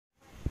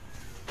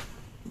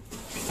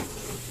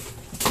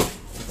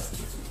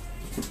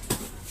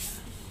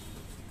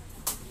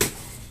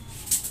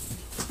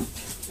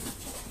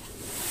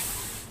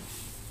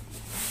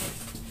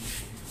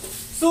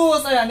សួ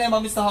ស្តីអានេះម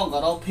កមីសហងក៏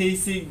រក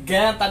PC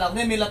game តែដល់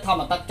នេះមានលទ្ធផ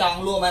លតាត់ចង់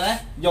លក់មែនទេ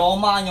យក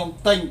មកខ្ញុំ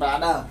ទិញបា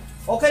ទ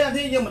អូខេនា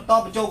ទីយើងបន្ត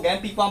បញ្ចូល game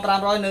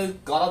 2500នៅ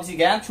ក៏រក PC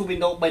game ឈូ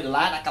Windows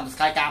 $3ដាក់កម្មវិ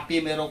ធីការពារ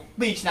មេរោគ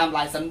2ឆ្នាំ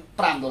license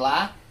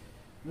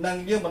 $5 និង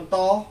យើងបន្ត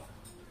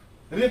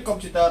រៀបកុំ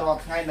ព្យូទ័ររាល់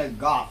ថ្ងៃនៅ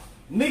God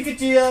នេះគឺ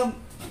ជា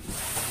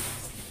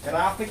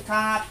graphic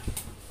card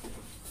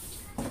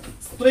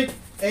Strix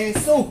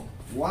Asus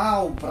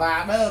wow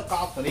brother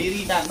កោតសេ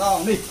រីតែម្ដង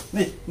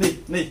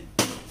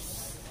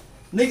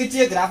នេះគឺ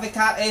ជា graphic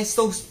card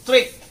Asus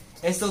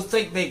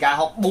Strix Vega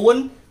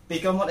 64ពី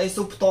ក្រុមហ៊ុន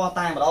Asus ផ្ទាល់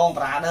តែម្ដង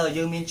brother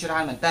យើងមានច្រើ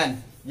នមែនតើ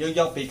យើងយ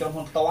កពីក្រុម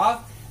ហ៊ុនផ្ទាល់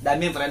ដែល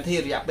មាន warranty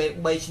រយៈពេល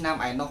3ឆ្នាំ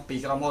ឯណោះពី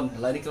ក្រុមហ៊ុនឥ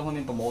ឡូវនេះក្រុមហ៊ុន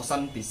មាន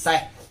promotion ពិសេស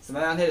សម្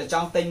រាប់អ្នកដែលច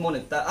ង់ទិញ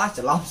monitor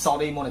ច្រឡំ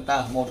sorry monitor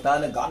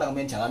នៅក៏ដល់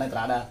មានច្រើនដែរ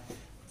brother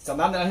សម្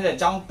រាប់អ្នកដែល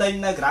ចង់ទិញ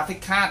នៅ graphic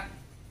card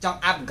ចង់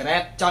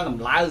upgrade ចង់ត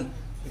ម្លើង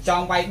ច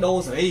ង់វាយដូរ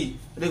សេរី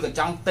ឬក៏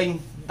ចង់ទិញ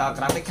តើ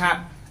graphic card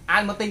អា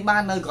ចមកទិញបា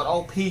ននៅក៏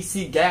PC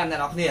game អ្នក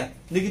នរគ្នា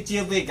នេះគឺជា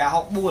Vega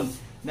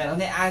 64អ្នកនរ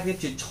គ្នាអាចរៀប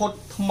ជាឈុត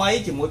ថ្មី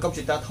ជាមួយកុំព្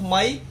យូទ័រថ្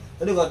មី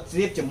ឬក៏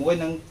រៀបជាមួយ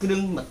នឹងគ្រឿ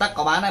ងបន្ទឹក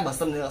ក៏បានដែរបើ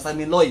សិនអត់សូវ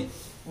មានលុយ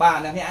បាទ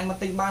អ្នកនេះអាចមក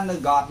ទិញបាននៅ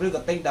God ឬ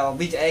ក៏ទិញតែ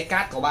VGA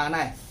card ក៏បាន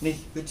ដែរនេះ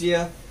គឺជា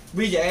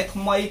VGA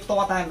ថ្មីផ្ទា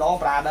ល់តែម្ដង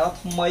brother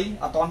ថ្មី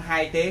អត់ទាន់ហា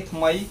យទេថ្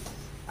មី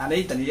អា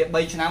នេះធានា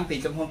3ឆ្នាំពី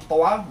ក្រុមហ៊ុនផ្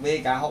ទាល់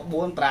Vega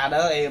 64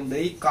 brother AMD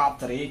កប់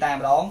សេរីតែ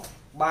ម្ដង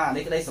បាទ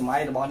នេះក្តីសម័យ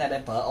របស់អ្នកដែ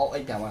លប្រើ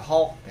OX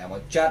 560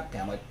 570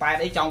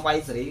 580អីចង់វាយ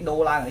សេរីដូរ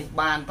ឡើងនេះ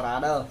បាន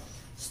brother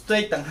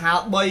Strix ទាំងហាល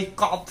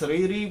3កប់សេ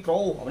រី Pro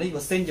នេះ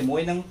បើសិនជាមួ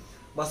យនឹង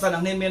បើសិនអ្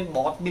នកនេះមាន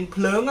board មាន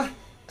ភ្លើង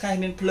ខែ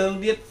មានភ្លើង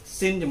ទៀត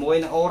ស៊ីនជាមួយ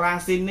នឹង Aura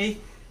ស៊ីននេះ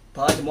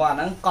ប្រើជាមួយអា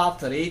ហ្នឹងកប់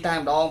សេរីតែ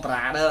ម្ដង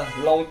brother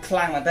លោចខ្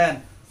លាំងមែនតើ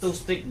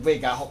Strix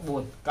Vega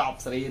 64កប់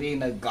សេរី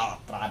នៅ God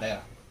brother